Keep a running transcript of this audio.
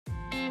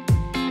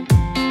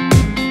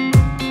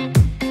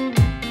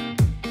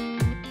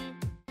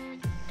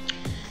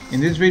In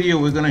this video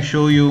we're going to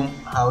show you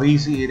how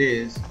easy it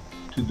is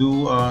to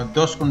do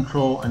dust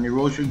control and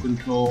erosion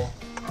control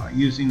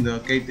using the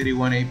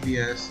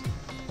K31-APS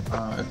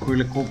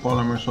acrylic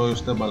copolymer soil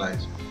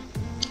stabilizer.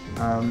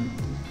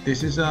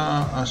 This is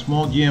a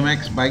small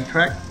GMX bike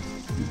track.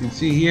 You can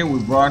see here we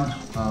brought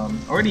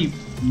already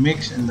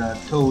mixed and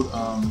towed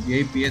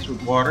the APS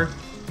with water,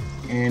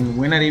 and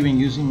we're not even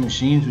using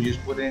machines. We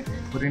just put it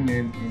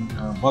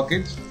in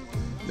buckets.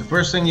 The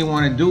first thing you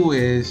want to do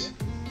is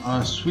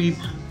sweep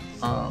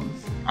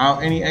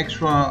out any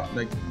extra,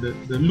 like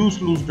the loose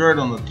dirt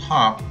on the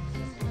top.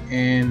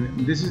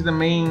 And this is the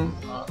main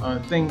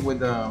thing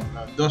with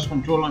dust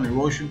control and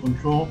erosion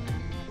control,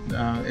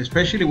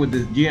 especially with the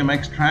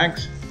GMX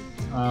tracks.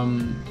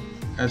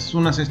 As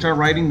soon as they start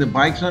riding the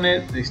bikes on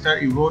it, they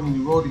start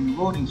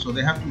eroding, so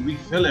they have to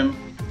refill them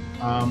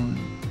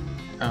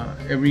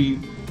every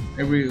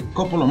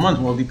couple of months,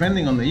 well,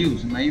 depending on the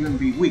use. It might even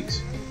be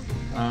weeks,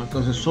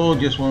 because the soil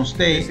just won't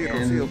stay,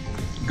 and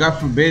God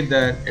forbid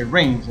that it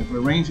rains. If it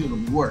rains, it'll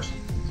be worse.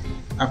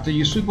 After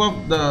you sweep up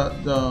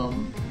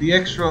the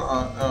extra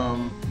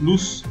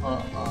loose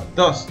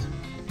dust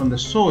from the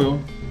soil,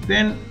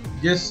 then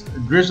just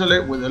drizzle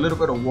it with a little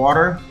bit of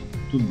water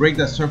to break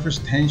that surface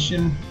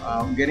tension,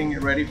 getting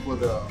it ready for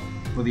the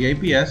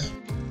APS.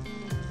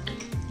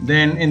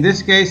 Then in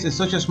this case, it's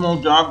such a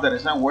small job that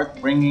it's not worth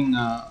bringing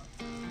a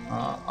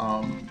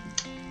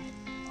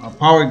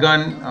power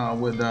gun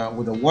with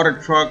a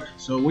water truck.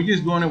 So we're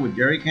just doing it with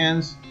jerry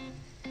cans.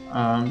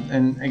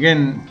 And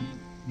again,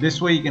 this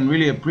way you can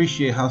really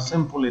appreciate how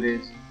simple it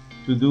is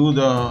to do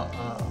the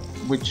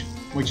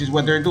which is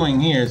what they're doing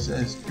here.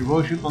 It's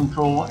erosion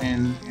control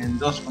and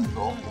dust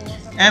control,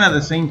 and at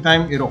the same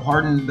time it'll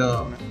harden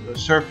the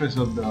surface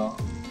of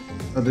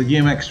the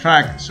GMX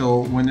track,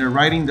 so when they're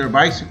riding their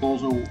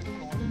bicycles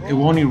it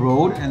won't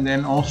erode, and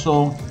then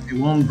also it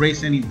won't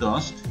raise any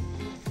dust,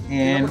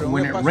 and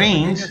when it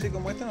rains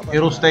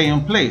it'll stay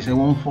in place, it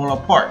won't fall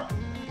apart.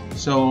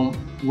 So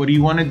what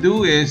you want to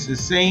do is the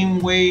same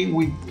way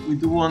we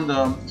do on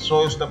the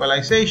soil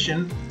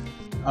stabilization.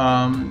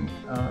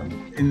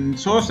 In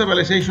soil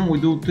stabilization we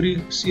do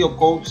 3 seal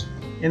coats.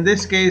 In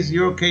this case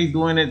you're okay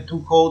doing it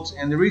 2 coats,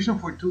 and the reason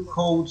for 2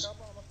 coats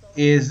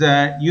is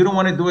that you don't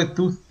want to do it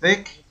too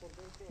thick,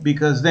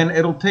 because then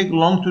it'll take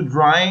long to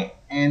dry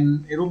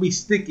and it'll be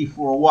sticky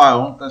for a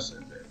while, because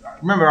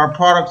remember our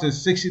product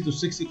is 60 to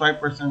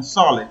 65%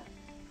 solid,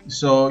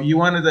 so you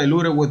want to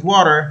dilute it with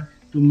water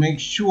to make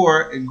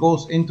sure it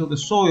goes into the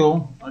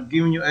soil,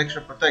 giving you extra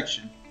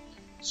protection.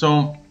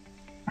 So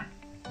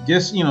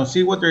just, you know,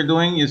 see what they're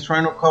doing is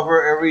trying to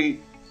cover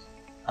every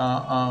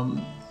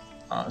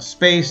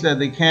space that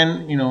they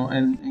can, you know,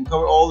 and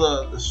cover all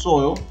the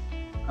soil.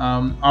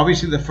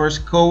 Obviously the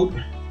first coat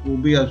will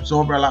be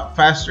absorbed a lot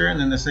faster, and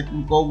then the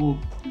second coat will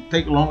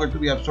take longer to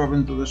be absorbed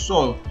into the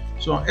soil.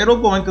 So it'll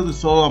go into the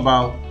soil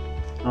about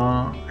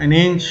an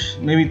inch,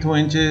 maybe 2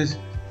 inches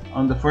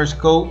on the first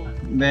coat.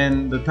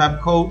 Then the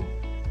top coat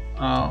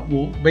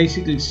will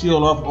basically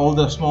seal off all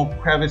the small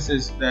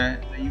crevices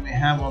that you may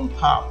have on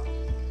top.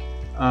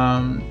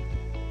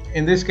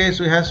 In this case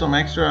we have some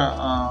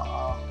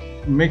extra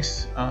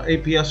mixed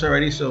APS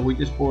already, so we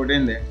just pour it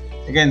in there.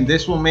 Again,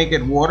 this will make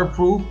it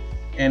waterproof,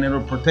 and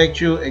it'll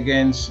protect you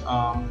against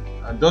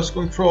dust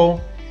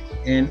control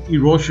and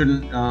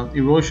erosion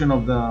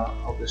of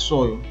the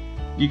soil.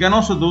 You can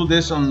also do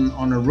this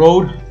on a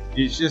road.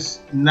 It's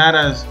just not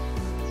as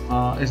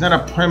it's not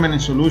a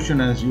permanent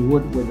solution as you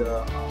would with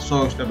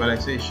soil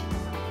stabilization.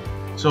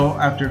 So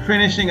after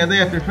finishing,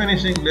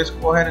 let's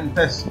go ahead and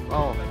test.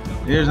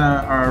 Here's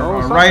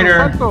our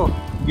rider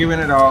giving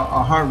it a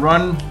hard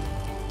run.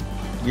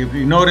 If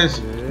you notice,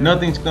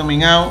 nothing's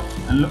coming out,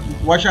 and look,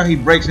 watch how he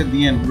brakes at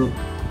the end. Look,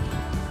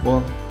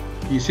 well,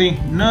 you see,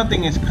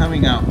 nothing is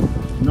coming out,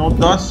 no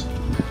dust,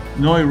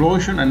 no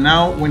erosion, and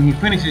now when he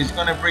finishes, he's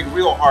gonna brake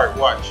real hard.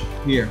 Watch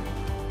here.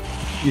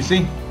 You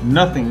see,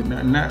 nothing,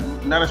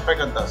 not a speck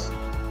of dust.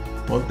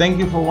 Well, thank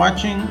you for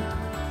watching,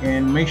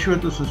 and make sure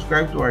to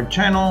subscribe to our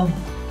channel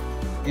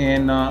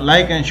and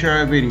like and share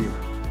our video.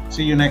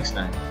 See you next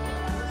time.